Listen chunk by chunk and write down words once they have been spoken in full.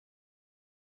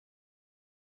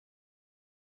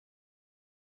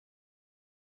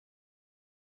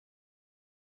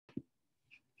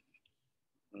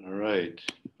All right.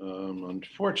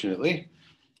 Unfortunately,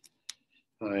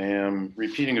 I am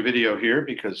repeating a video here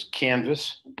because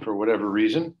Canvas, for whatever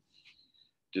reason,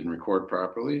 didn't record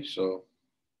properly. So,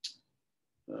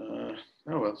 oh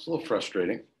well, it's a little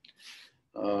frustrating.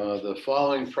 The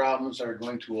following problems are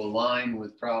going to align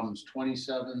with problems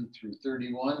 27 through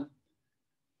 31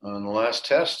 on the last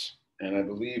test. And I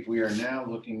believe we are now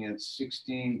looking at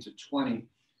 16 to 20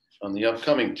 on the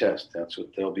upcoming test. That's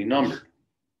what they'll be numbered.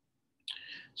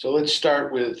 So let's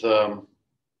start with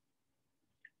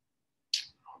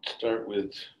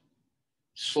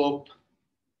slope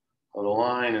of the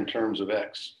line in terms of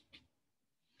x.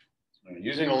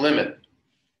 Using a limit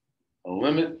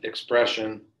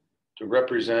expression to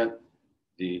represent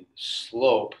the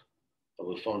slope of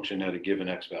a function at a given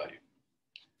x value.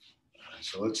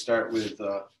 So let's start with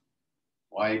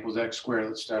y equals x squared.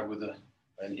 Let's start with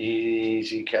an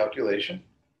easy calculation.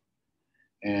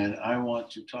 And I want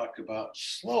to talk about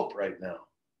slope right now.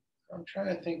 I'm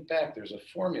trying to think back. There's a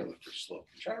formula for slope.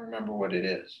 I'm trying to remember what it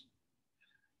is.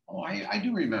 Oh, I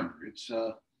do remember. It's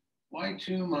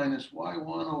y2 minus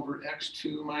y1 over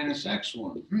x2 minus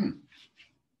x1.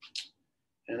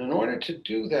 And in order to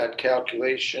do that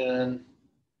calculation,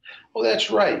 oh,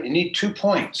 that's right. You need 2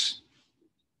 points.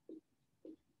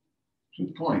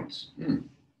 2 points.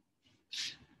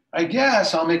 I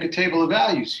guess I'll make a table of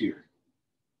values here.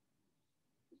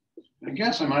 I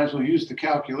guess I might as well use the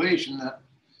calculation that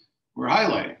we're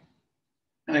highlighting.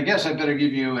 And I guess I better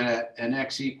give you an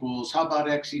x equals, how about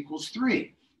x equals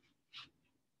 3?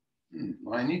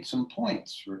 Well, I need some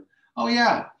points for, oh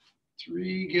yeah,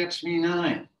 3 gets me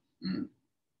 9. And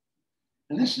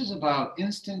this is about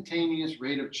instantaneous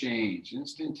rate of change,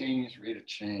 instantaneous rate of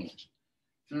change.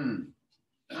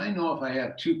 I know if I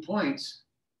have 2 points,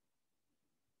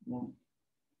 well,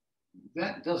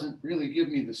 that doesn't really give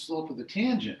me the slope of the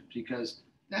tangent because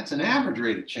that's an average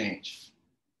rate of change.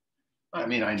 I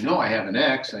mean, I know I have an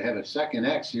x, I have a second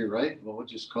x here, right? Well, we'll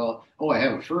just call it, oh, I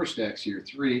have a first x here,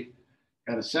 3,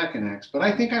 got a second x, but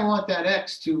I think I want that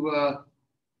x to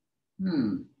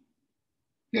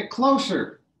get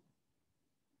closer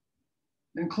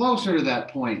and closer to that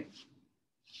point.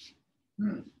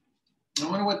 I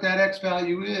wonder what that x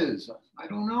value is. I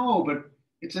don't know, but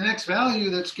it's an x value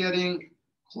that's getting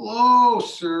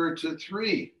closer to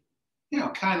 3. You know,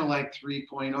 kind of like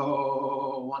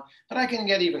 3.01, but I can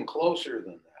get even closer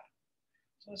than that.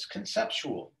 So it's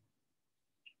conceptual.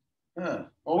 Well,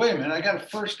 wait a minute, I got a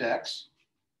first x.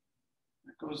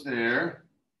 That goes there.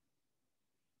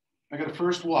 I got a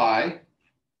first y.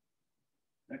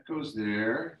 That goes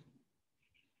there.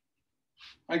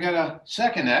 I got a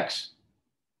second x,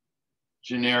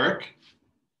 generic.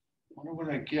 I wonder what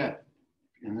I get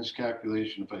in this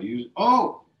calculation if I use,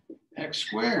 oh, x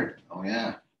squared. Oh,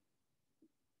 yeah.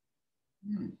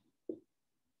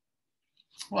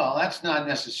 Well, that's not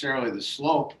necessarily the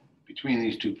slope between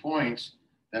these 2 points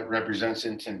that represents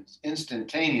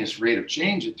instantaneous rate of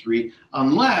change at 3,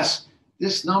 unless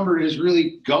this number is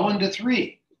really going to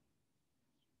 3.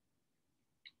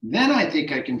 Then I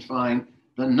think I can find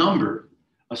the number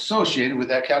associated with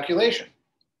that calculation.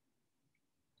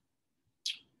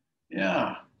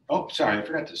 Yeah. Oh, sorry, I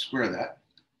forgot to square that.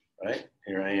 Right?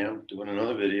 Here I am doing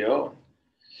another video.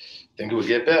 Think it would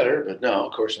get better, but no,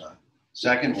 of course not.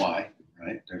 Second y,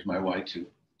 right? There's my y2.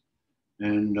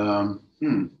 And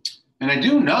I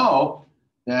do know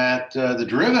that the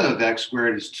derivative of x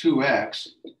squared is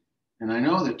 2x. And I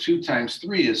know that 2 times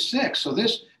 3 is 6. So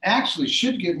this actually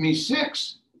should give me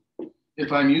 6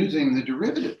 if I'm using the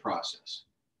derivative process.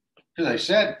 Because I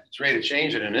said it's rate of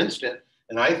change at an instant.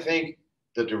 And I think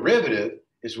the derivative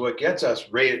is what gets us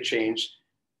rate of change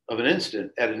of an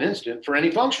instant at an instant for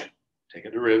any function. Take a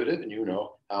derivative and you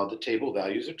know how the table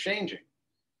values are changing,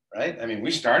 right? I mean, we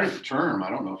started the term, I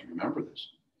don't know if you remember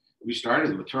this. We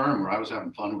started with a term where I was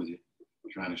having fun with you,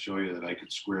 trying to show you that I could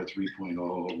square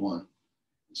 3.001 and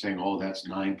saying, oh, that's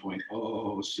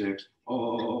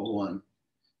 9.00601.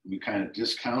 We kind of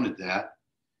discounted that.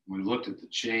 And we looked at the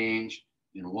change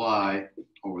in y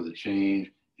over the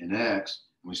change in x.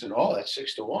 And we said, oh, that's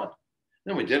 6 to 1.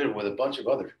 Then we did it with a bunch of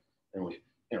other, and we,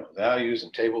 values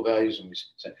and table values. And we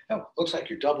said, oh, looks like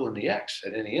you're doubling the x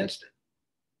at any instant.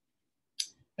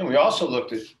 And we also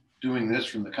looked at doing this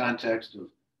from the context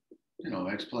of,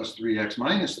 x plus 3, x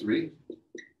minus 3.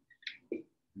 And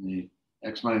the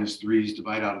x minus 3's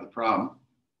divide out of the problem,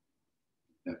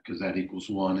 because that equals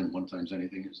 1, and 1 times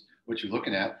anything is what you're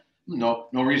looking at. No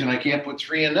reason I can't put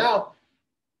 3 in now.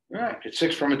 All right, it's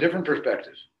 6 from a different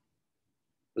perspective.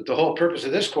 But the whole purpose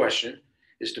of this question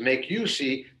is to make you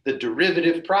see the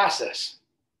derivative process,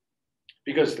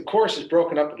 because the course is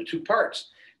broken up into 2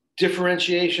 parts,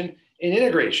 differentiation in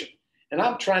integration. And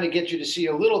I'm trying to get you to see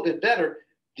a little bit better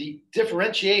the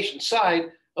differentiation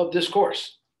side of this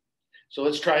course. So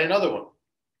let's try another one.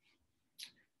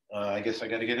 I guess I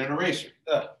got to get an eraser.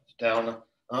 It's down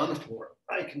on the floor.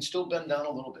 I can still bend down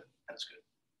a little bit. That's good.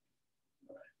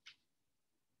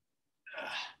 All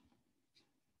right.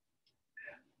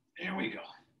 There we go.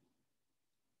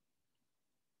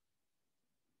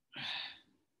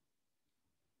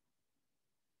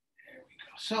 There we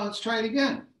go. So let's try it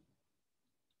again.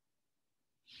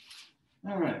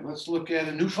 All right, let's look at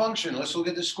a new function. Let's look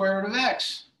at the square root of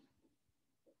x.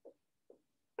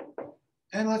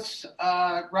 And let's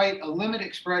write a limit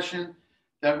expression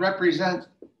that represents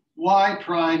y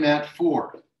prime at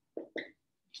 4.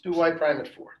 Let's do y prime at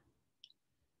 4.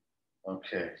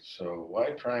 Okay, so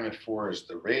y prime at 4 is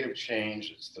the rate of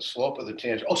change. It's the slope of the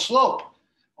tangent. Oh, slope.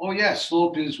 Oh, yeah,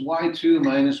 slope is y2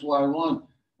 minus y1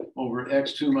 over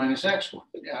x2 minus x1.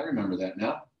 Yeah, I remember that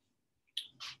now.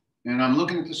 And I'm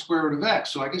looking at the square root of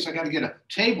x, so I guess I got to get a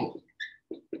table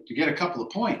to get a couple of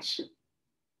points.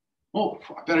 Oh,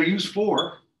 I better use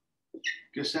 4.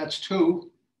 Guess that's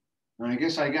 2. And I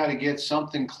guess I got to get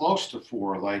something close to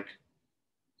 4, like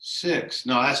 6.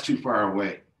 No, that's too far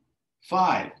away.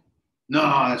 5. No,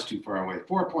 that's too far away.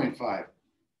 4.5.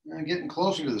 I'm getting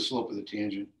closer to the slope of the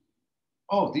tangent.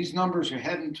 Oh, these numbers are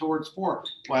heading towards 4.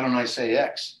 Why don't I say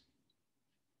x?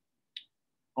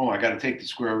 Oh, I got to take the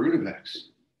square root of x.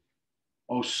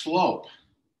 Oh, slope,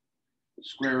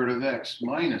 square root of x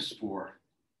minus 4,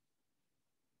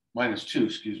 minus 2,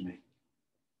 excuse me,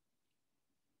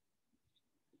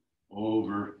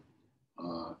 over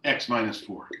x minus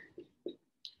 4.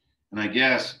 And I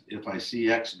guess if I see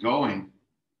x going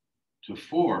to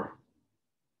 4,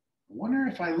 I wonder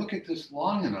if I look at this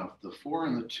long enough, the 4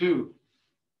 and the 2,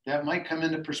 that might come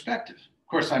into perspective. Of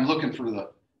course, I'm looking for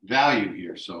the value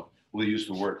here, so we'll use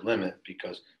the word limit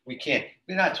because we're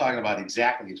not talking about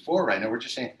exactly 4 right now. We're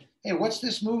just saying, hey, what's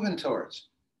this moving towards?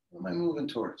 What am I moving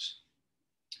towards?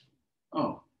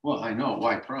 Oh, well, I know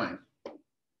y prime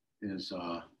is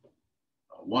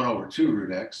 1 over 2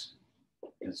 root x.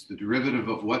 It's the derivative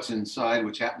of what's inside,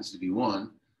 which happens to be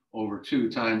 1, over 2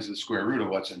 times the square root of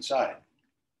what's inside.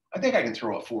 I think I can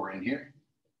throw a 4 in here.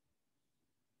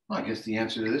 Well, I guess the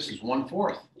answer to this is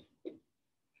 1/4.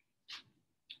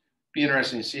 Be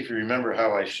interesting to see if you remember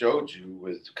how I showed you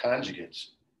with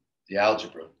conjugates, the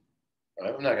algebra.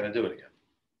 I'm not going to do it again.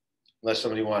 Unless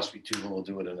somebody wants me to, then we'll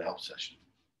do it in the help session.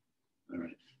 All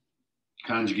right.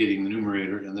 Conjugating the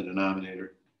numerator and the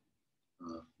denominator.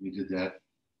 We did that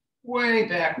way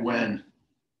back when.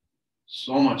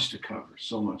 So much to cover,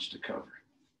 so much to cover.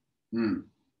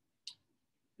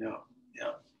 Yeah.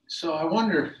 So I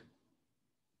wonder,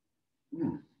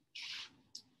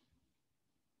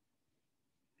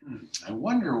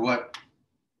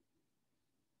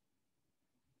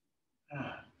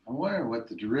 what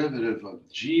the derivative of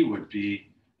g would be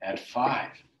at 5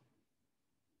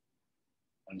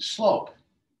 on slope.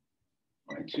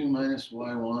 y2 minus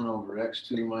y1 over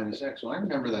x2 minus x1. I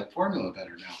remember that formula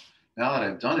better now that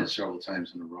I've done it several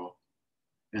times in a row.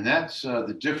 And that's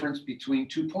the difference between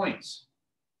 2 points.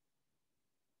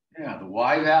 Yeah, the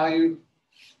y value,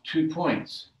 2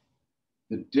 points.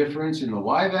 The difference in the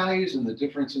y values and the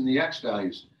difference in the x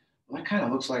values. Well, that kind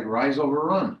of looks like rise over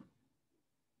run.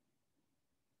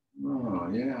 Oh,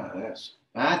 yeah,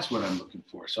 that's what I'm looking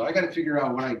for. So I got to figure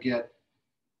out what I get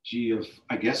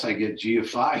I guess I get g of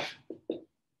 5.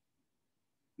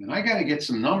 And I got to get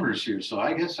some numbers here. So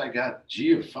I guess I got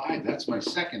g of 5. That's my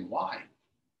second y.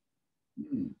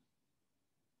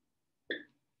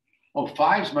 Oh,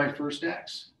 5's my first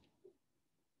x.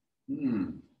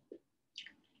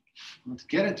 Let's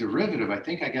get a derivative. I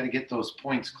think I got to get those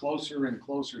points closer and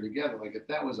closer together. Like if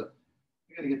that was I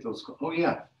got to get those. Oh,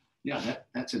 yeah. Yeah,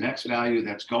 that's an x value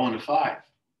that's going to 5.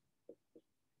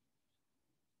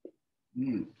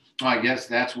 Well, I guess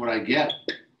that's what I get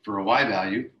for a y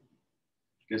value. I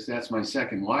guess that's my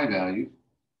second y value.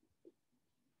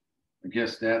 I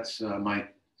guess that's my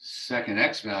second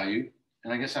x value.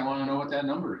 And I guess I want to know what that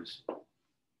number is.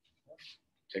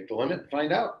 Take the limit and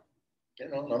find out.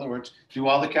 In other words, do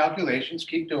all the calculations,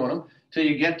 keep doing them till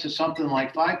you get to something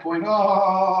like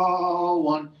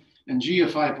 5.01 and g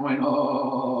of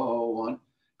 5.01.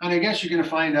 And I guess you're going to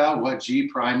find out what g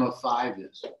prime of 5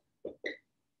 is.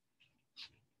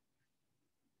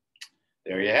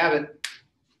 There you have it.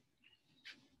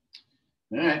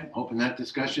 All right, hoping that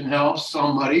discussion helps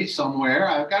somebody somewhere.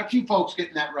 I've got a few folks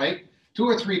getting that right. 2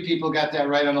 or 3 people got that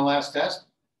right on the last test.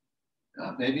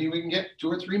 Maybe we can get 2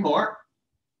 or 3 more.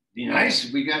 Be nice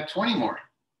if we got 20 more.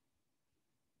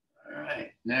 All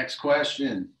right, next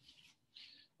question.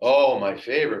 Oh, my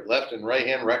favorite, left and right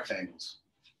hand rectangles.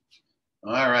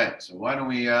 All right, so why don't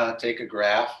we take a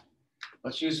graph?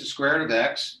 Let's use the square root of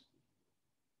x.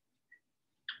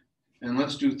 And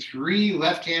let's do 3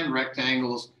 left-hand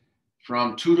rectangles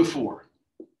from 2 to 4.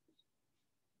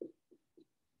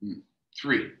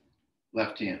 3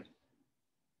 left hand.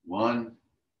 1,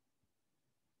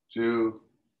 2,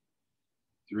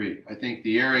 3. I think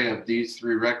the area of these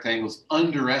 3 rectangles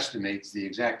underestimates the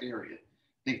exact area.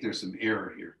 I think there's some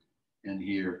error here and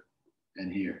here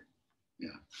and here. Yeah.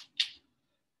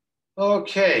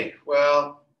 Okay,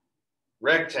 well,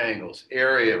 rectangles,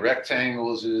 area.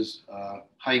 Rectangles is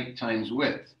height times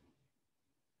width.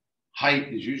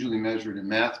 Height is usually measured in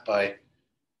math by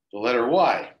the letter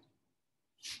y.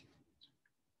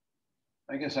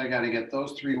 I guess I got to get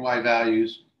those 3 y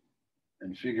values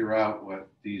and figure out what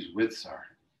these widths are.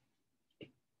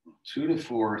 2 to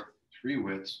 4, 3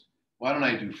 widths. Why don't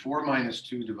I do 4 minus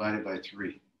 2 divided by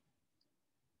 3?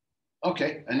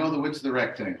 Okay, I know the widths of the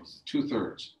rectangles,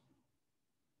 2/3.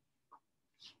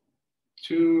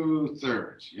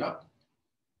 2/3, yep.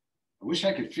 I wish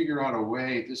I could figure out a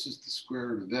way, this is the square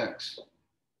root of x.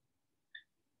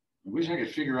 I wish I could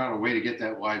figure out a way to get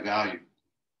that y value.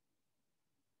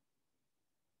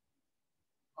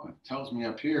 Oh, it tells me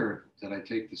up here that I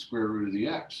take the square root of the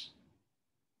x.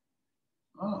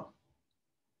 Oh,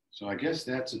 so I guess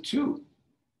that's a 2.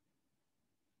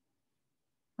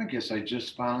 I guess I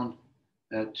just found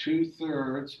that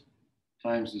 2/3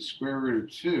 times the square root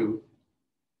of 2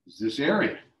 is this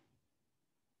area.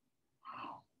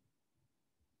 Wow.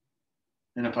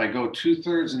 And if I go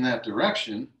 2/3 in that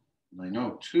direction, and I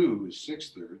know 2 is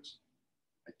 6/3,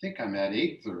 I think I'm at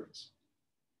 8/3.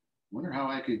 Wonder how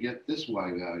I could get this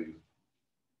y value.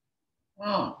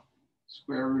 Oh,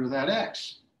 square root of that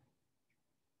x.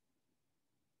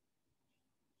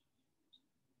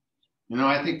 You know,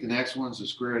 I think the next one's the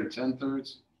square root of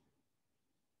 10/3.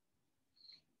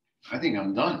 I think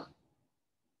I'm done.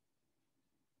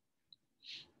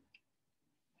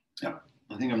 Yep,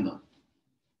 I think I'm done.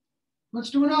 Let's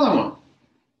do another one.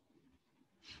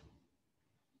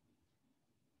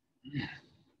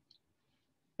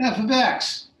 F of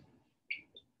x.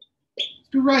 Let's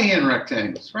do right-hand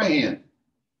rectangles, right hand.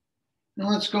 Now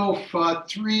let's go for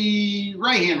 3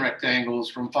 right-hand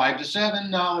rectangles from 5 to 7.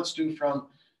 Now let's do from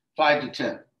 5 to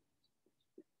 10.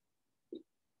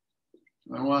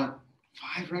 I want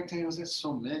 5 rectangles, that's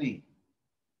so many.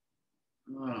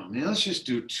 Oh man, let's just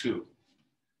do 2.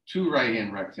 2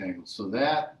 right-hand rectangles. So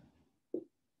that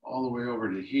all the way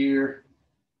over to here.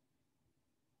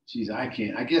 Geez, I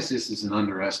can't. I guess this is an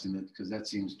underestimate because that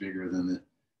seems bigger than the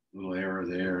little error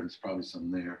there, and it's probably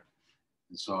some there.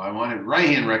 And so I wanted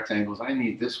right-hand rectangles. I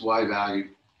need this y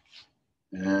value,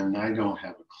 and I don't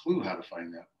have a clue how to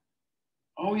find that.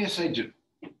 Oh, yes, I do.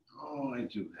 Oh, I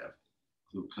do have a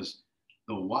clue because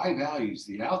the y values,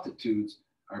 the altitudes,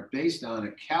 are based on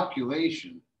a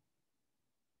calculation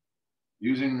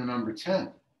using the number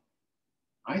 10.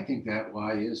 I think that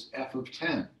y is f of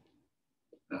 10.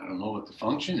 I don't know what the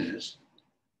function is.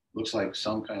 Looks like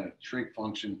some kind of trig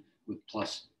function with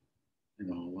plus, you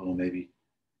know, a little maybe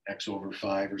x over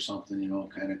 5 or something, you know,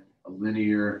 kind of a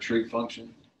linear trig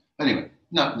function. Anyway,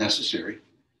 not necessary.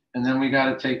 And then we got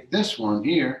to take this one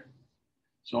here.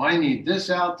 So I need this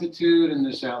altitude and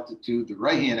this altitude, the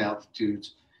right-hand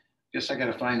altitudes. Guess I got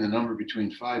to find the number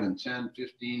between 5 and 10,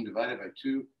 15 divided by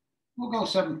 2. We'll go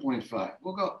 7.5.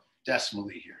 We'll go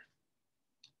decimally here.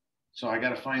 So I got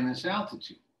to find this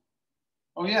altitude.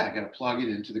 Oh yeah, I got to plug it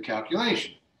into the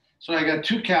calculation. So I got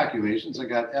 2 calculations. I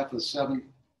got f of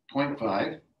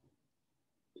 7.5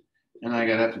 and I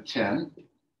got f of 10.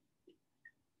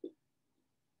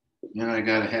 And I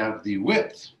got to have the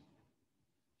width,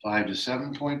 5 to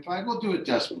 7.5. We'll do it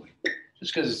decimally,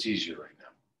 just because it's easier right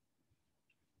now.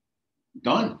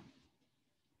 Done.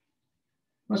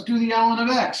 Let's do the ln of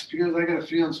x, because I got a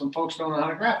feeling some folks don't know how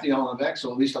to graph the ln of x,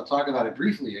 so at least I'll talk about it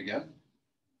briefly again.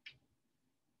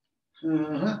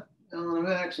 ln of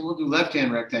x, and we'll do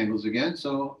left-hand rectangles again.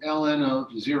 So ln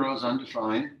of 0 is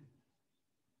undefined.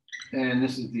 And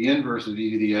this is the inverse of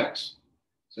e to the x.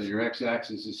 So your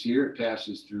x-axis is here. It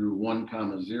passes through 1,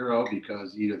 0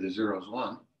 because e to the 0 is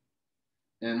 1.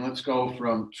 And let's go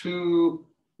from 2.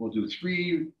 We'll do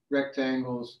 3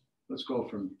 rectangles. Let's go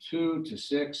from 2 to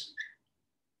 6.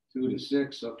 2 to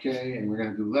 6, okay. And we're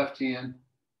going to do left hand.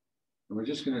 And we're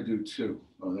just going to do 2.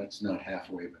 Oh, that's not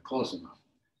halfway, but close enough.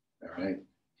 All right.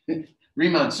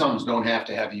 Riemann sums don't have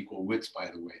to have equal widths, by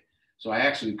the way. So I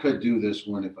actually could do this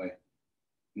one if I,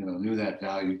 knew that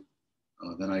value.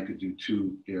 Then I could do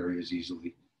 2 areas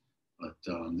easily. But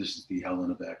this is the ln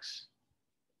of x.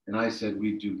 And I said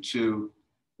we'd do 2.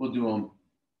 We'll do them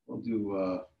we'll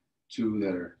do 2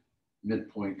 that are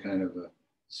midpoint, kind of a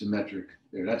symmetric.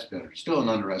 There, that's better. Still an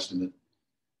underestimate.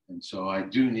 And so I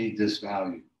do need this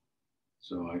value.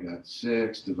 So I got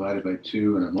 6 divided by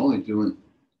 2, and I'm only doing,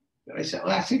 well,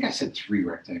 I think I said 3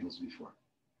 rectangles before.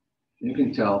 You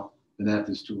can tell the math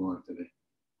is too long today.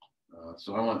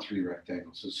 So I want 3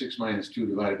 rectangles. So 6 minus 2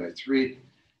 divided by 3.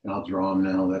 And I'll draw them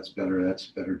now. That's better. That's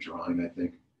better drawing, I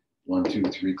think. 1, 2,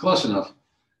 3. Close enough.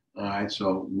 All right.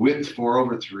 So width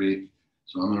 4/3.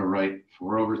 So I'm going to write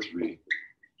 4/3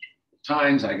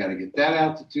 times. I got to get that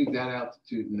altitude, and that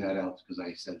altitude, because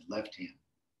I said left hand.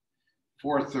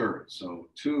 4/3. So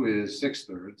 2 is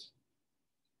 6/3.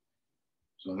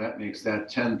 So that makes that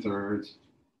 10/3.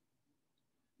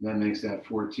 That makes that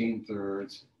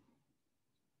 14/3.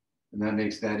 And that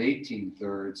makes that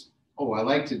 18/3. Oh, I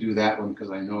like to do that one because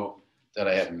I know that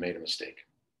I haven't made a mistake.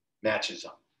 Matches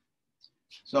up.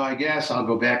 So I guess I'll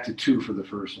go back to 2 for the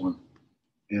first one.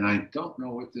 And I don't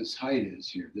know what this height is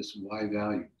here, this y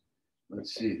value.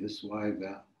 Let's see, this y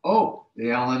value. Oh,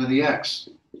 the ln of the x.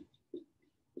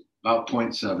 About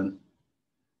 0.7.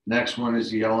 Next one is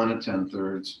the ln of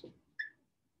 10/3.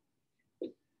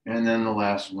 And then the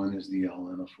last one is the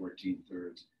ln of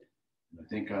 14/3. I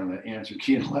think on the answer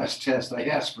key in the last test, I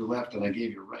asked for left and I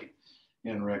gave you right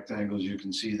hand rectangles. You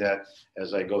can see that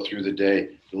as I go through the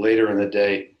day. The later in the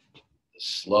day, the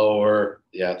slower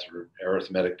the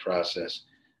arithmetic process,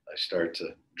 I start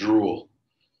to drool.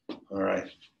 All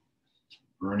right,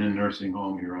 Vernon Nursing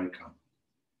Home, here I come.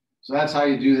 So that's how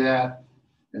you do that.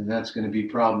 And that's going to be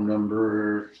problem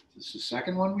number, this is the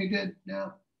second one we did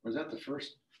now? Or is that the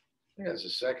first? I think that's the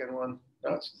second one.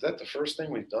 No, is that the first thing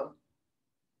we've done?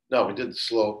 No, we did the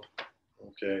slope.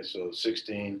 Okay, so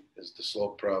 16 is the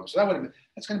slope problem. So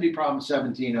that's going to be problem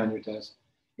 17 on your test.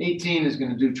 18 is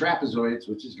going to do trapezoids,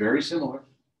 which is very similar.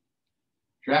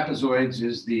 Trapezoids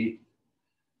is the,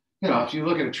 if you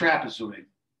look at a trapezoid,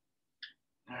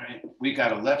 all right, we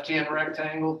got a left-hand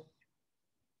rectangle,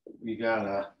 we got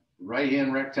a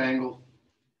right-hand rectangle,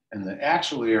 and the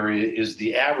actual area is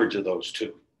the average of those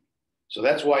two. So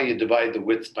that's why you divide the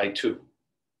width by 2,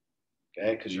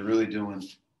 okay, because you're really doing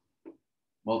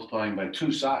multiplying by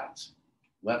 2 sides,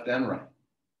 left and right.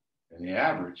 And the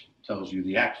average tells you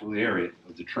the actual area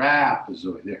of the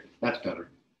trapezoid. There, that's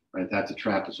better, right? That's a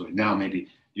trapezoid. Now maybe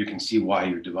you can see why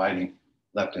you're dividing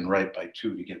left and right by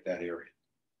 2 to get that area.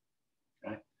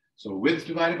 Okay? So width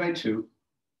divided by 2.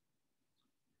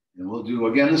 And we'll do,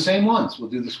 again, the same ones. We'll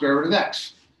do the square root of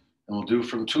x. And we'll do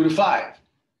from 2 to 5.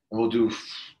 And we'll do 3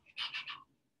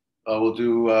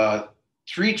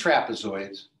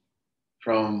 trapezoids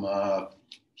from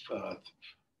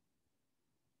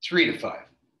 3 to 5.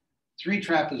 3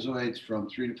 trapezoids from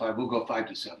 3 to 5. We'll go 5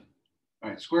 to 7. All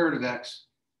right, square root of x.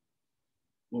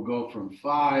 We'll go from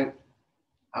 5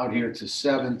 out here to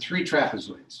 7. 3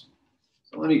 trapezoids.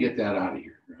 So let me get that out of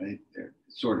here, right there.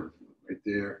 Sort of right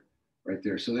there, right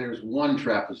there. So there's 1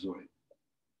 trapezoid,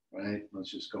 right? Let's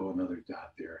just go another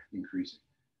dot there, increasing.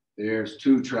 There's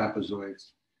 2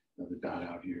 trapezoids, another dot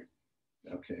out here.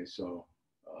 Okay, so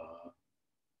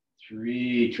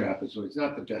 3 trapezoids,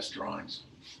 not the best drawings.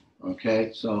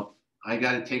 Okay, so I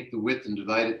got to take the width and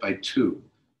divide it by 2.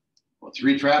 Well,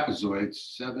 3 trapezoids,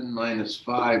 7 minus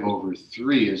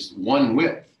 5/3 is 1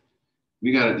 width.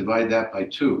 We got to divide that by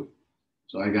 2.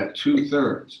 So I got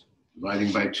 2/3.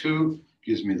 Dividing by 2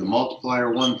 gives me the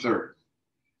multiplier 1/3.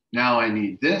 Now I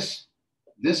need this.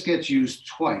 This gets used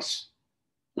twice.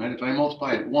 Right? If I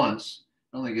multiply it once,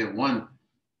 I only get one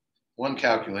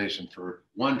calculation for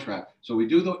 1 trap. So we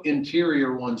do the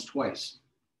interior ones twice.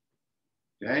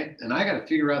 Okay, and I got to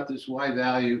figure out this y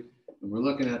value, and we're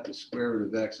looking at the square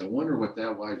root of x. I wonder what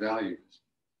that y value is.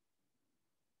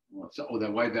 Oh,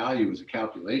 that y value is a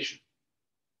calculation.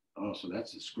 Oh, so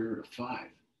that's the square root of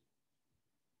 5.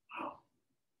 Wow.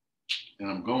 And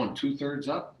I'm going 2/3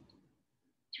 up.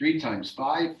 3 times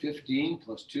 5, 15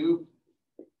 plus 2,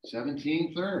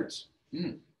 17/3.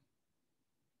 And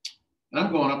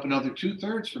I'm going up another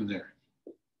 2/3 from there.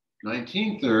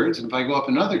 19/3, and if I go up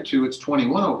another 2, it's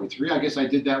 21/3. I guess I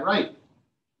did that right.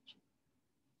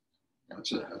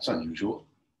 That's unusual.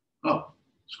 Oh,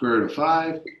 square root of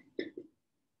 5,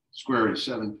 square root of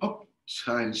 7,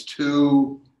 times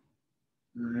 2.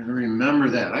 I gotta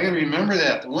remember that. I gotta remember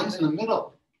that. The ones in the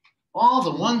middle. All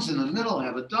the ones in the middle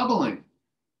have a doubling.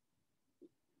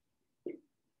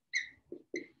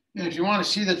 And if you want to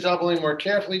see the doubling more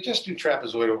carefully, just do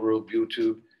trapezoid over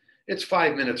YouTube. It's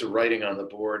 5 minutes of writing on the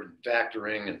board and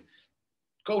factoring, and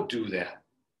go do that.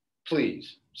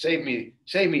 Please, save me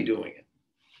doing it.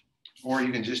 Or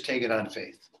you can just take it on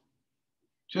faith.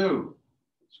 2,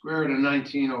 square root of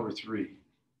 19/3.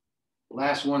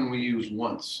 Last one we use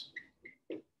once.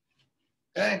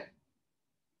 Okay.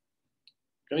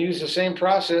 Gonna use the same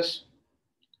process.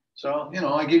 So, you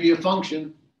know, I give you a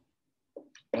function,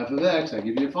 f of x, I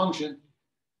give you a function.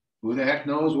 Who the heck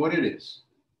knows what it is?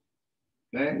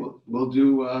 Okay, we'll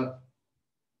do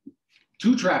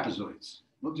 2 trapezoids.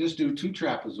 We'll just do 2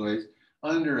 trapezoids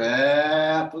under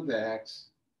f of x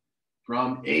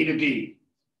from A to B.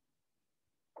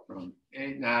 From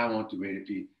A, no, I won't do A to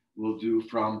B. We'll do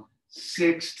from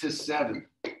 6 to 7.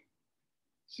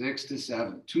 6 to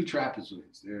 7, 2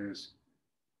 trapezoids. There's,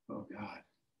 oh God.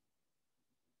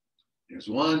 There's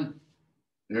 1,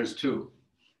 there's 2.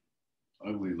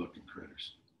 Ugly looking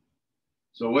critters.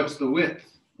 So what's the width?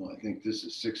 Well, I think this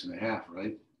is 6.5,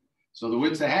 right? So the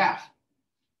width's a half.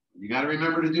 You got to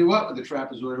remember to do what with the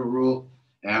trapezoidal rule?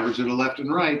 Average of the left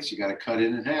and right. So you got to cut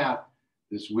it in half.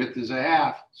 This width is a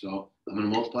half. So I'm going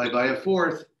to multiply by a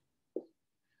fourth.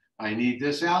 I need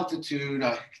this altitude.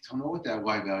 I don't know what that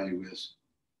y value is.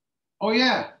 Oh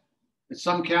yeah, it's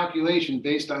some calculation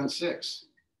based on 6.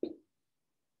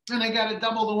 And I got to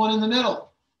double the one in the middle.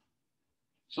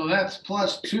 So that's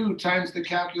plus 2 times the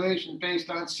calculation based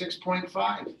on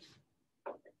 6.5.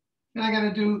 And I got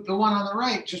to do the one on the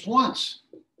right just once.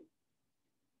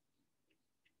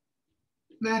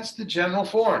 That's the general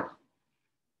form.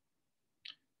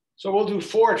 So we'll do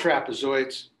 4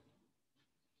 trapezoids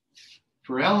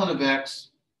for ln of x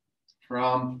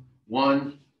from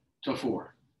 1 to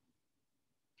 4.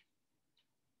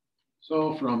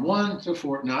 So from 1 to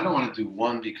 4, no, I don't want to do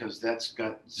 1 because that's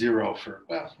got 0 for,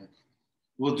 well,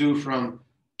 we'll do from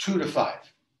 2 to 5.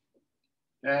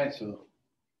 Okay, so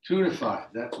 2 to 5,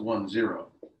 that's 1,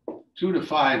 0. 2 to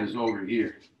 5 is over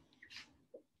here.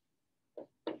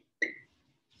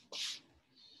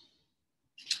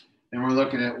 And we're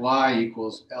looking at y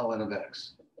equals ln of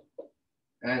x.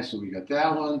 Okay, so we got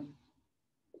that one,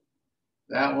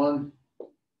 that one,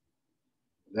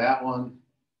 that one,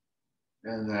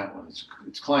 and that one.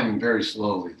 It's climbing very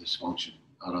slowly, this function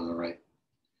out on the right.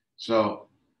 So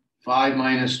 5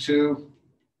 minus 2,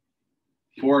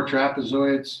 4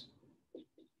 trapezoids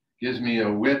gives me a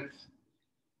width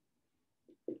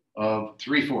of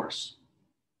 3/4.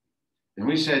 And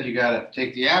we said you got to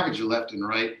take the average of left and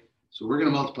right. So we're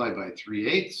going to multiply by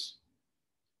 3/8.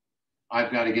 I've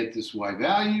got to get this y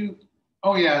value.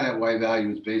 Oh yeah, that y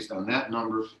value is based on that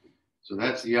number. So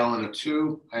that's the ln of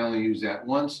 2. I only use that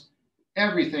once.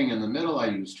 Everything in the middle I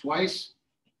use twice.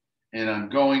 And I'm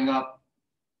going up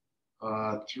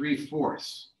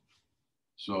 3/4.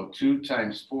 So 2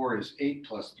 times 4 is 8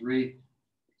 plus 3.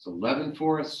 It's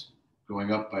 11/4.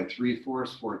 Going up by 3/4,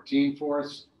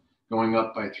 14/4. Going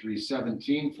up by 3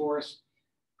 17/4.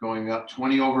 Going up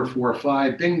 20 over 4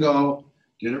 5. Bingo.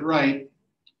 Did it right.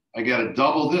 I got to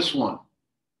double this one.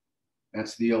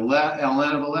 That's the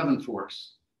ln of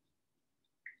 11/4.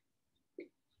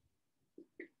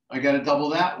 I got to double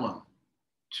that one.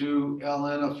 2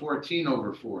 ln of 14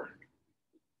 over 4.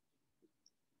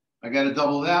 I got to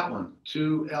double that one.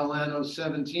 2 ln of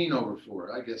 17 over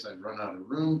 4. I guess I've run out of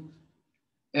room.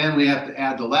 And we have to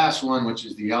add the last one, which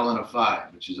is the ln of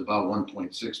 5, which is about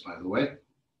 1.6, by the way.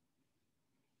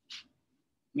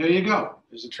 There you go.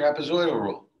 There's the trapezoidal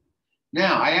rule.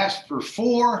 Now, I asked for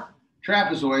 4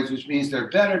 trapezoids, which means there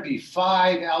better be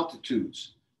 5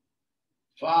 altitudes.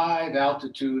 5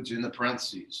 altitudes in the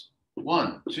parentheses.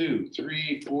 1, 2,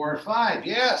 3, 4, 5.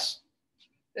 Yes.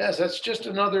 Yes, that's just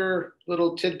another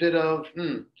little tidbit of,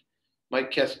 might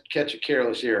catch a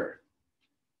careless error.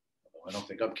 I don't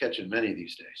think I'm catching many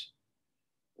these days.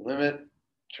 Limit, in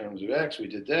terms of x, we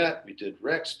did that. We did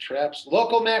rex, traps,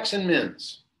 local max and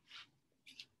mins.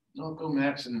 Local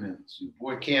max and mins.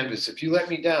 Boy, Canvas, if you let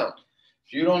me down,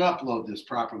 if you don't upload this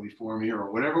properly for me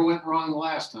or whatever went wrong the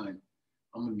last time,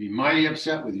 I'm going to be mighty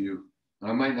upset with you.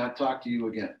 I might not talk to you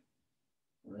again.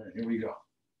 All right, here we go.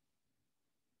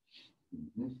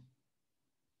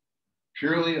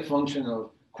 Purely a function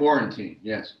of quarantine.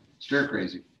 Yes, stir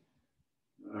crazy.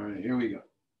 All right, here we go.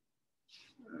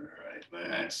 All right,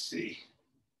 let's see.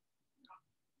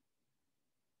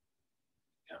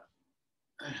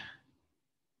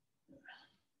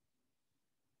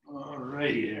 All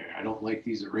righty there. I don't like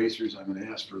these erasers. I'm going to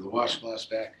ask for the washcloths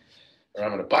back, or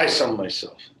I'm going to buy some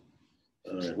myself.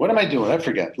 All right, what am I doing? I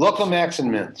forgot. Local max and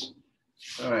mins.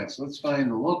 All right, so let's find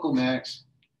the local max,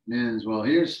 mins. Well,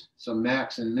 here's some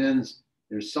max and mins.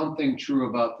 There's something true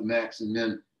about the max and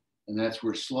min, and that's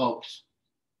where slopes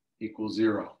equal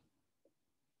 0.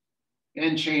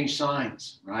 And change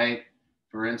signs, right?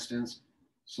 For instance,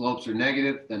 slopes are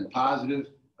negative, then positive.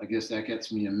 I guess that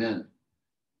gets me a min.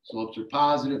 Slopes are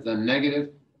positive, then negative.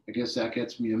 I guess that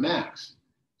gets me a max.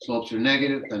 Slopes are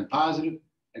negative, then positive.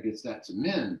 I guess that's a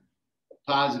min.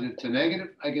 Positive to negative,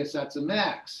 I guess that's a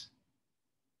max.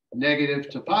 Negative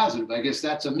to positive, I guess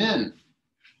that's a min.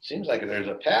 Seems like there's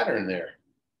a pattern there.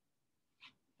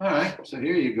 All right, so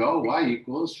here you go. Y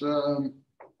equals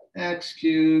x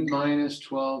cubed minus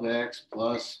 12x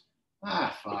plus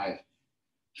 5.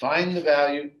 Find the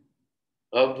value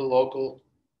of the local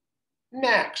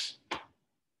max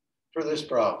for this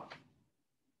problem.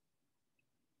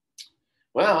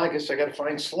 Well, I guess I got to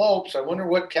find slopes. I wonder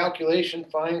what calculation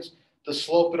finds the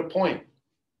slope at a point.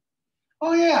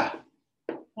 Oh yeah,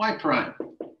 y prime,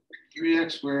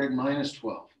 3x squared minus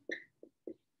 12.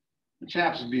 Which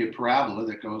happens to be a parabola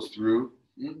that goes through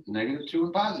 -2 and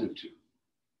 +2.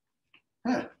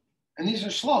 Huh. And these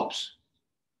are slopes.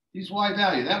 These y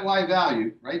value, that y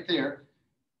value right there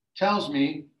tells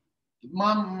me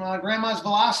grandma's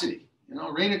velocity,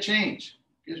 rate of change.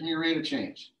 Gives me a rate of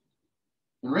change.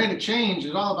 The rate of change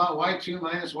is all about y2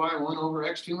 minus y1 over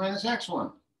x2 minus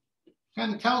x1.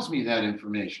 Kind of tells me that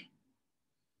information.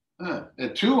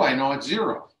 At 2, I know it's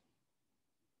 0.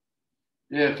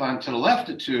 If I'm to the left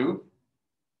of 2,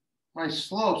 my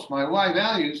slopes, my y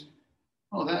values,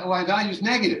 that y value is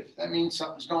negative. That means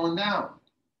something's going down.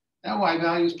 That y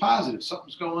value is positive.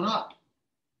 Something's going up.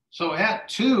 So at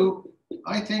 2,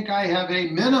 I think I have a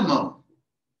minimum.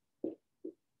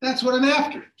 That's what I'm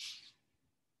after.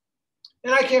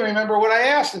 And I can't remember what I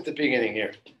asked at the beginning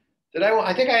here.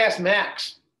 I think I asked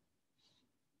max.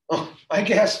 Oh, I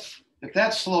guess if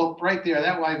that slope right there,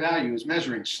 that y value is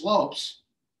measuring slopes,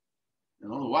 the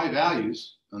y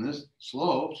values on this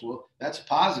slopes, well, that's a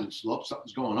positive slope,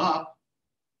 something's going up.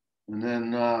 And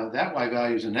then that y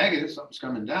value is a negative, something's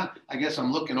coming down. I guess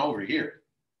I'm looking over here.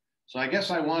 So I guess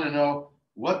I want to know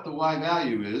what the y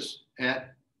value is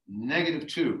at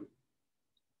 -2.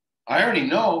 I already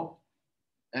know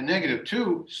at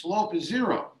 -2, slope is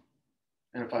 0.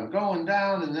 And if I'm going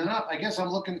down and then up, I guess I'm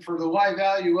looking for the y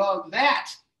value of that.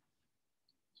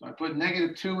 So I put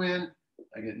 -2 in,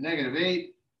 I get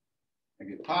 -8, I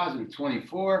get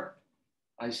 +24.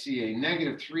 I see a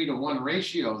 -3-to-1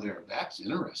 ratio there. That's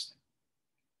interesting.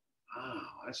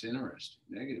 Wow, that's interesting.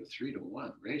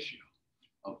 -3-to-1 ratio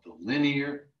of the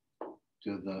linear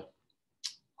to the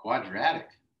quadratic.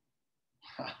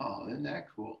 Wow, isn't that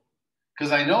cool?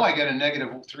 Because I know I get a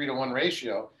 -3-to-1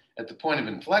 ratio at the point of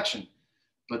inflection,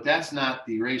 but that's not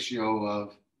the ratio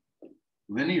of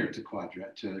linear to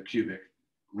cubic,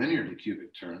 linear to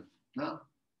cubic turn.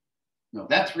 No,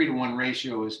 that 3-to-1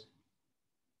 ratio is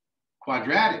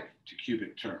quadratic to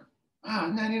cubic turn.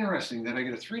 Isn't that interesting that I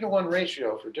get a 3-to-1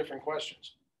 ratio for different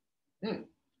questions?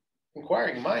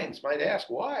 Inquiring minds might ask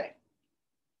why.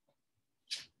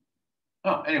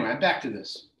 Oh, anyway, I'm back to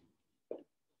this.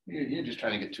 You're just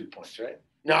trying to get 2 points, right?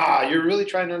 Nah, you're really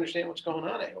trying to understand what's going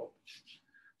on, I hope.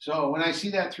 So when I see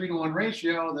that 3-to-1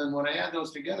 ratio, then when I add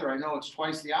those together, I know it's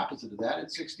twice the opposite of that.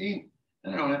 It's 16.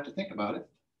 Then I don't have to think about it.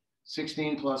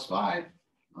 16 plus 5,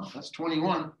 well, that's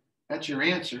 21. That's your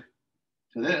answer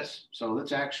to this. So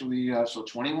let's actually, so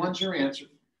 21 is your answer.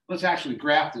 Let's actually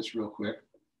graph this real quick.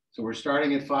 So we're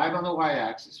starting at 5 on the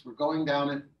y-axis. We're going down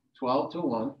at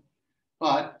 12-to-1,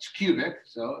 but it's cubic,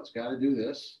 so it's got to do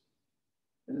this,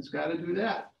 and it's got to do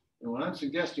that. And what I'm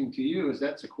suggesting to you is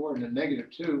that's a coordinate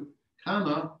 -2,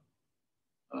 comma,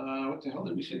 what the hell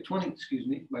did we say? 20, excuse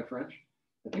me, my French.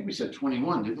 I think we said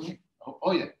 21, didn't we?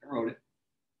 Oh yeah, I wrote it.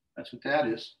 That's what that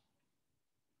is.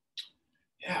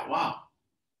 Yeah, wow.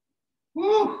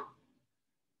 Woo!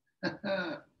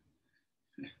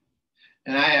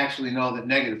 And I actually know that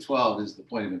 -12 is the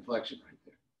point of inflection right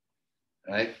there,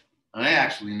 right? I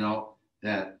actually know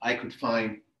that I could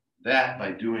find that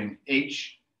by doing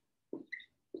h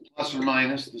plus or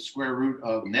minus the square root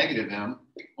of -m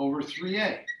over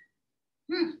 3a.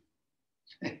 Isn't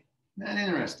that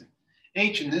interesting?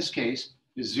 H in this case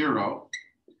is 0,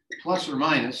 plus or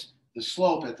minus the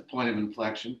slope at the point of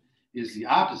inflection is the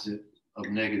opposite of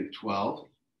 -12.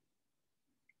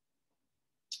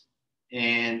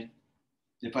 And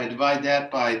if I divide that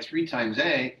by 3 times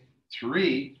a,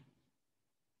 3,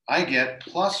 I get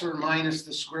plus or minus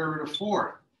the square root of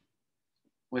 4,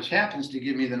 which happens to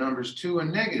give me the numbers 2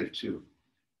 and -2.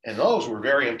 And those were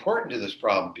very important to this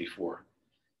problem before,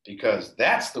 because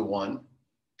that's the one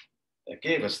that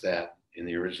gave us that in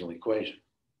the original equation.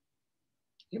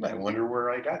 You might wonder where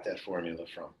I got that formula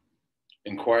from.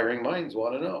 Inquiring minds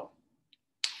want to know.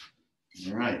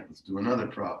 All right, let's do another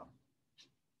problem.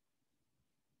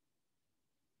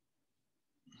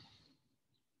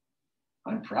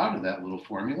 I'm proud of that little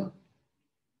formula.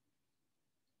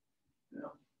 Yeah.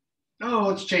 Oh,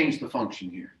 let's change the function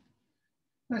here.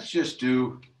 Let's just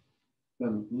do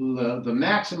the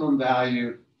maximum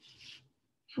value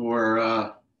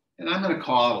for And I'm going to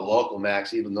call it a local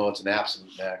max, even though it's an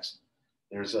absolute max.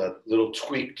 There's a little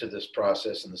tweak to this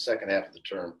process in the second half of the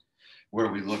term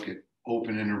where we look at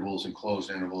open intervals and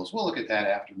closed intervals. We'll look at that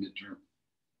after midterm.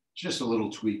 Just a little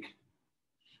tweak.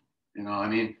 You know, I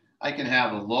mean, I can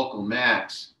have a local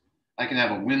max. I can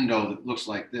have a window that looks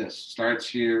like this. Starts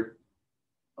here.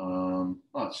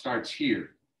 It starts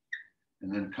here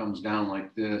and then comes down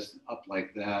like this, up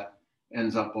like that,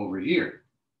 ends up over here.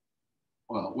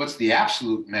 Well, what's the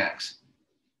absolute max?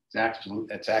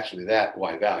 It's actually that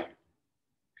Y value.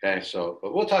 Okay, so,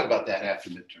 but we'll talk about that after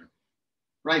midterm.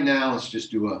 Right now, let's just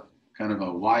do a kind of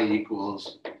a Y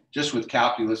equals, just with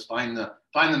calculus, find the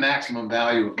maximum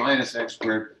value of minus x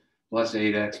squared plus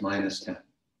 8x minus 10.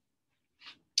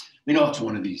 We know it's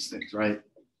one of these things, right?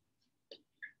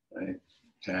 Right.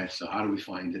 Okay, so how do we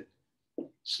find it?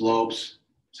 Slopes,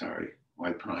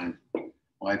 y prime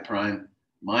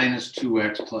minus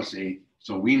 2x plus 8.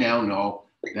 So we now know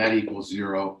that equals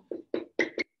 0.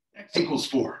 X equals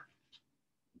 4.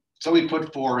 So we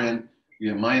put 4 in. We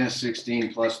have minus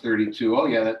 16 plus 32. Oh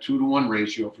yeah, that 2-to-1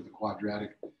 ratio for the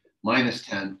quadratic, minus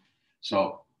 10.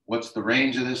 So what's the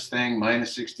range of this thing?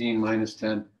 Minus 16, minus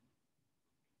 10,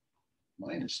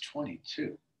 minus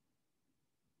 22.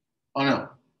 Oh no,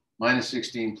 minus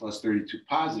 16 plus 32,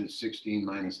 positive 16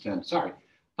 minus 10. Sorry,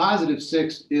 positive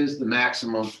 6 is the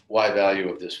maximum Y value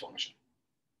of this function.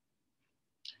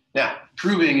 Now,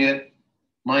 proving it,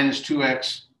 minus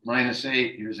 2x minus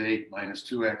 8, here's 8 minus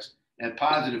 2x. At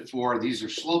positive 4, these are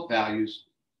slope values.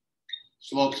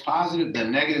 Slope's positive,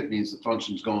 then negative means the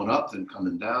function's going up, then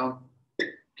coming down.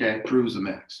 Okay, proves the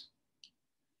max.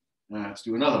 Now let's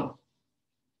do another one.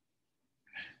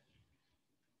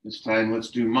 This time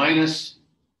let's do minus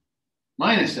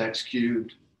x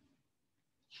cubed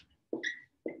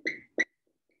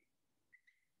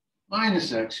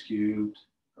minus x cubed.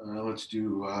 Let's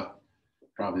do,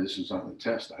 probably this was on the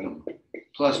test, I don't know.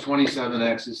 Plus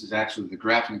 27x, this is actually the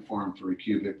graphing form for a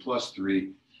cubic, plus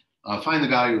 3. Find the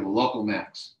value of the local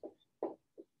max.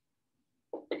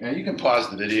 Okay, you can pause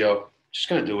the video, just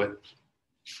gonna do it.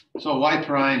 So y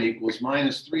prime equals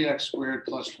minus 3x squared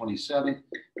plus 27.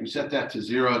 We set that to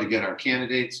 0 to get our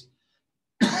candidates.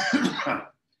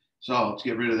 So let's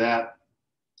get rid of that.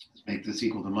 Let's make this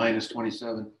equal to minus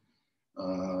 27.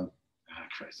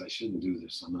 Christ, I shouldn't do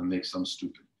this. I'm gonna make some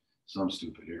stupid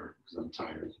error because I'm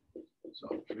tired.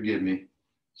 So forgive me.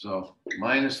 So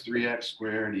minus 3x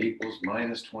squared equals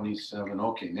minus 27.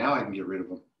 Okay, now I can get rid of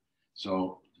them.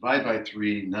 So divide by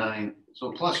 3, 9.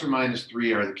 So plus or minus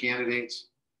 3 are the candidates.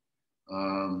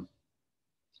 Minus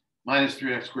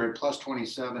 3x squared plus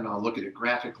 27. I'll look at it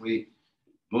graphically.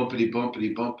 Bumpity,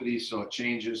 bumpity, bumpity. So it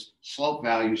changes. Slope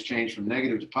values change from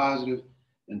negative to positive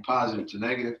and positive to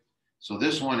negative. So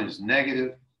this one is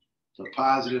negative to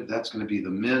positive. That's going to be the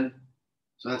min.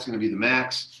 So that's going to be the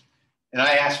max. And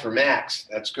I asked for max.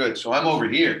 That's good. So I'm over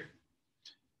here.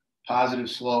 Positive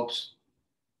slopes,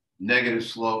 negative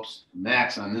slopes,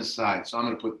 max on this side. So I'm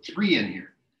going to put 3 in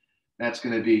here. That's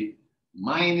going to be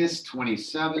minus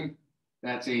 27.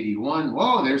 That's 81.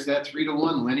 Whoa, there's that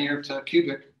 3-to-1 linear to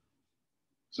cubic.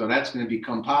 So that's going to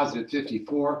become positive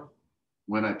 54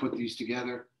 when I put these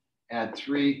together. Add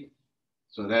 3.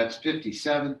 So that's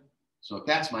 57. So if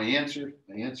that's my answer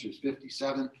is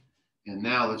 57. And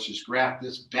now let's just graph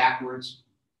this backwards.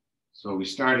 So we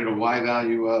started a y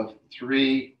value of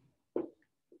 3.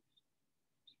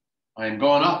 I'm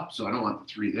going up, so I don't want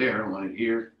the 3 there. I want it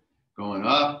here. Going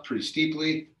up pretty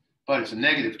steeply, but it's a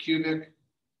negative cubic.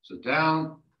 So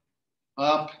down,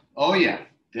 up. Oh yeah,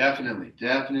 definitely.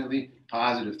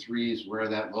 Positive 3 is where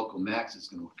that local max is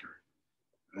going to occur,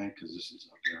 right? Because this is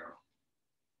up arrow.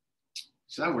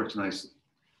 So that works nicely.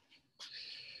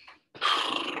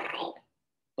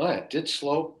 Oh, it did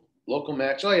slope, local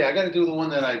max. Oh yeah, I got to do the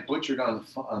one that I butchered on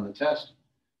the test.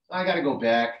 I got to go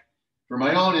back. For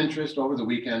my own interest over the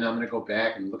weekend, I'm going to go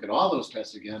back and look at all those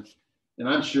tests again. And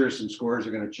I'm sure some scores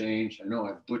are going to change. I know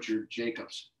I've butchered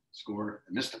Jacob's score.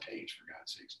 I missed a page, for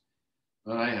God's sakes.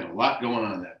 But I had a lot going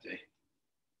on that day.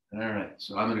 All right,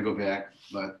 so I'm going to go back.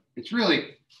 But it's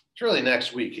really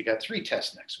next week. You got 3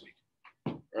 tests next week,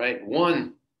 right?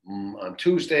 One on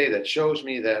Tuesday that shows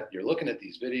me that you're looking at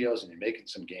these videos and you're making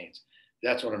some gains.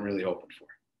 That's what I'm really hoping for.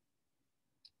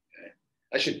 Okay.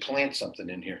 I should plant something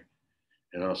in here,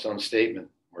 some statement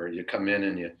where you come in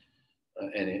and you,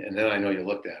 and then I know you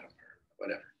looked at them or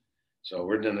whatever. So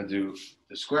we're going to do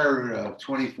the square root of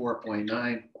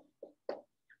 24.9.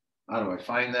 How do I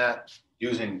find that?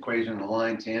 Using equation of a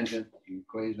line tangent.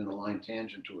 Equation of a line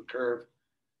tangent to a curve.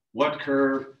 What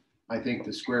curve? I think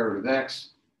the square root of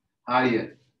x. How do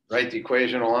you write the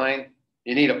equation of a line?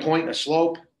 You need a point and a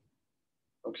slope.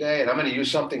 Okay, and I'm going to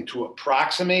use something to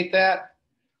approximate that.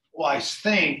 Well, I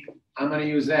think I'm going to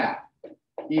use that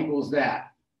equals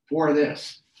that for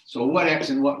this. So what x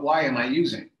and what y am I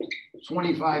using?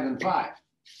 25 and 5.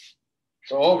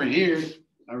 So over here,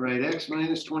 I write x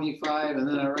minus 25, and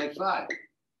then I write 5.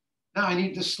 Now I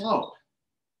need the slope.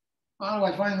 How do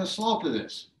I find the slope of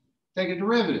this? Take a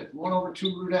derivative, 1 over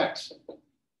 2 root x.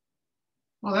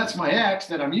 Well, that's my x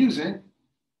that I'm using.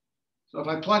 So if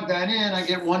I plug that in, I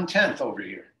get 1/10 over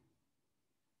here.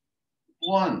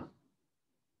 1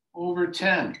 over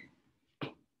 10.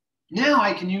 Now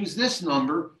I can use this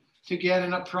number to get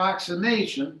an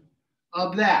approximation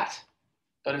of that.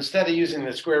 But instead of using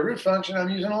the square root function, I'm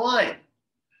using a line.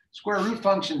 Square root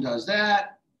function does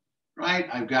that, right?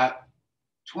 I've got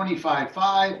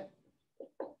 25/5.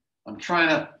 I'm trying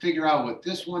to figure out what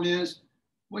this one is.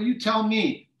 Well, you tell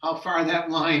me how far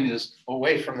that line is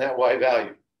away from that y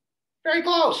value. Very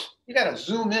close. You got to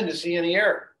zoom in to see any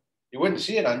error. You wouldn't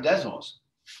see it on Desmos.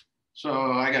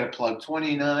 So I got to plug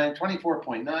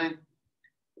 24.9.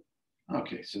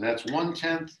 Okay, so that's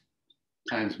 1/10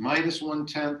 times minus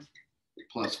 1/10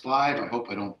 plus 5. I hope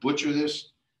I don't butcher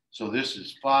this. So this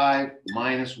is 5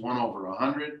 minus 1 over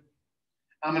 100.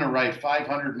 I'm going to write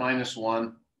 500 minus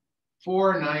 1,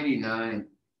 499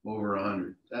 over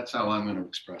 100. That's how I'm going to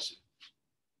express it.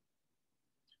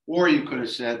 Or you could have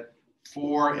said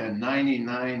 4 and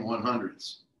 99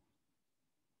 100ths.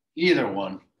 Either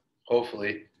one,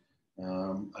 hopefully,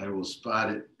 I will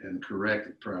spot it and correct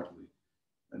it properly.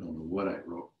 I don't know what I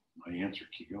wrote. My answer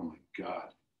key. Oh my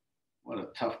God. What a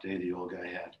tough day the old guy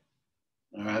had.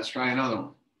 All right, let's try another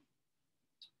one.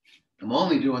 I'm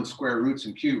only doing square roots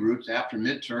and cube roots. After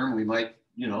midterm, we might,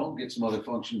 get some other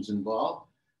functions involved.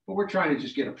 But we're trying to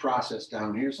just get a process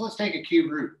down here. So let's take a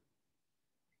cube root.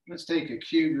 Let's take a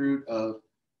cube root of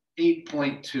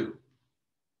 8.2.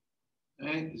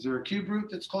 Okay, is there a cube root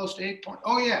that's close to 8?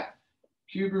 Oh yeah,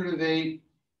 cube root of 8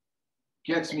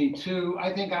 gets me 2.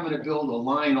 I think I'm going to build a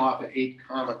line off of 8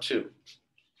 comma 2.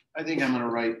 I think I'm going to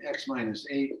write x minus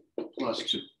 8 plus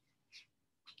 2.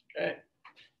 Okay,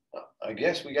 I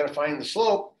guess we got to find the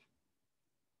slope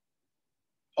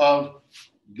of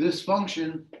this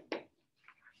function.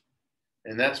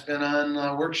 And that's been on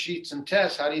worksheets and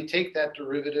tests. How do you take that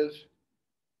derivative?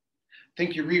 I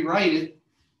think you rewrite it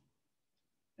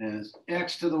as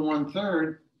x to the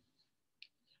 1/3.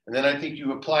 And then I think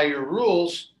you apply your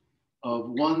rules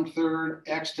of 1/3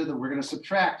 x to the, we're going to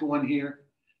subtract 1 here.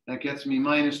 That gets me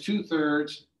minus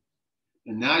 2/3.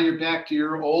 And now you're back to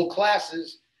your old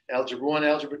classes, Algebra 1,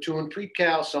 Algebra 2, and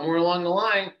Pre-Cal. Somewhere along the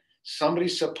line,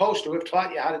 somebody's supposed to have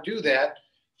taught you how to do that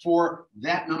for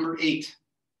that number 8.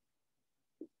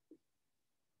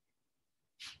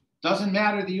 Doesn't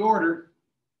matter the order,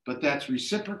 but that's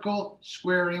reciprocal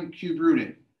squaring cube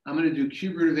rooting. I'm going to do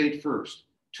cube root of 8 first.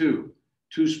 2.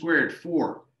 2 squared,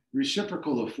 4.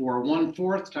 Reciprocal of 4,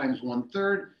 1/4 times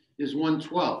 1/3 is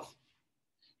 1/12.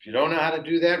 If you don't know how to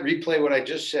do that, replay what I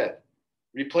just said.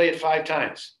 Replay it 5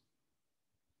 times.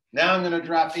 Now I'm going to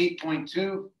drop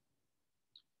 8.2.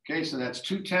 Okay, so that's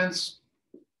 2/10,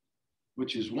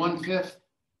 which is 1/5,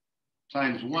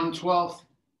 times 1/12,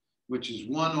 which is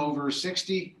 1 over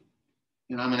 60.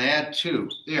 And I'm going to add 2.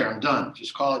 There, I'm done.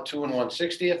 Just call it 2 and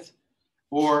 1/60th,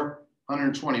 or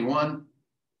 121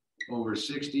 over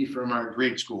 60 from our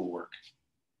grade school work.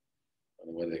 I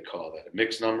don't know what they call that, a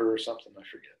mixed number or something, I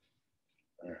forget.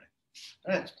 All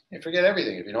right. You forget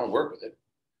everything if you don't work with it.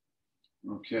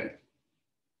 Okay.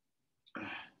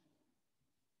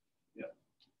 Yeah.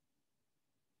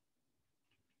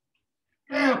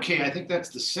 Okay, I think that's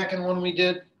the second one we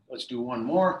did. Let's do one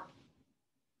more.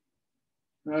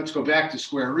 Let's go back to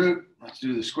square root. Let's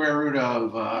do the square root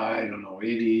of,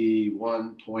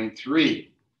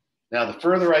 81.3. Now, the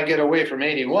further I get away from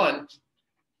 81,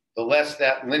 the less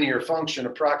that linear function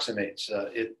approximates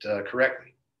it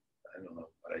correctly. I don't know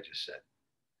what I just said.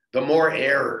 The more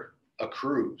error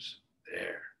accrues.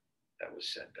 There, that was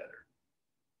said better.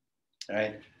 All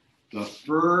right. The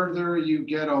further you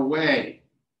get away,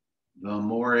 the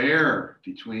more error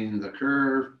between the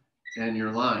curve and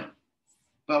your line.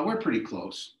 But we're pretty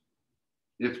close.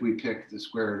 If we pick the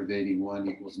square root of 81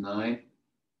 equals 9,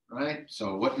 right?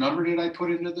 So what number did I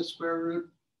put into the square root?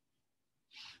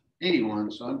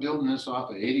 81. So I'm building this off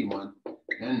of 81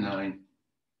 and 9.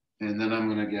 And then I'm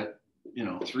going to get,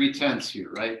 3/10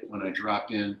 here, right? When I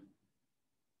drop in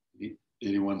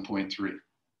 81.3.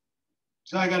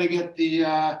 So I got to get the,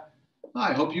 I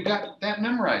hope you got that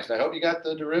memorized. I hope you got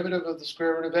the derivative of the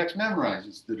square root of x memorized.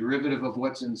 It's the derivative of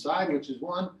what's inside, which is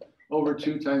 1 over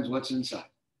 2 times what's inside.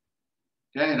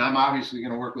 Okay, and I'm obviously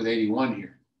going to work with 81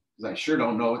 here, because I sure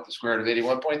don't know what the square root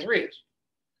of 81.3 is.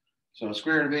 So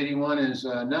square root of 81 is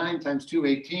 9 times 2,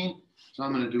 18. So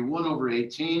I'm going to do 1 over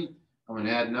 18. I'm going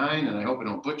to add 9, and I hope I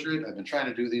don't butcher it. I've been trying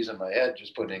to do these in my head,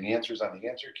 just putting answers on the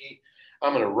answer key.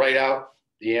 I'm going to write out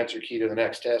the answer key to the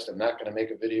next test. I'm not going to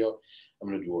make a video. I'm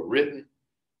going to do a written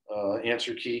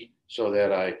answer key so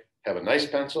that I have a nice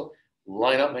pencil,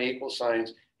 line up my equal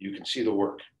signs. You can see the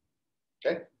work.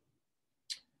 Okay.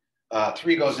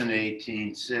 3 goes into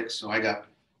 18, 6. So I got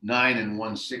 9 and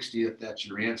 1/60th. That's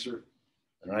your answer.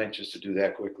 All right, just to do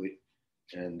that quickly.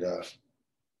 And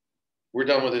we're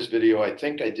done with this video. I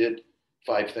think I did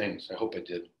 5 things. I hope I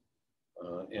did.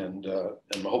 And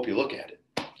I hope you look at it.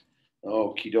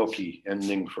 Okie dokie,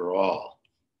 ending for all.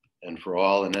 And for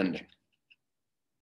all an ending.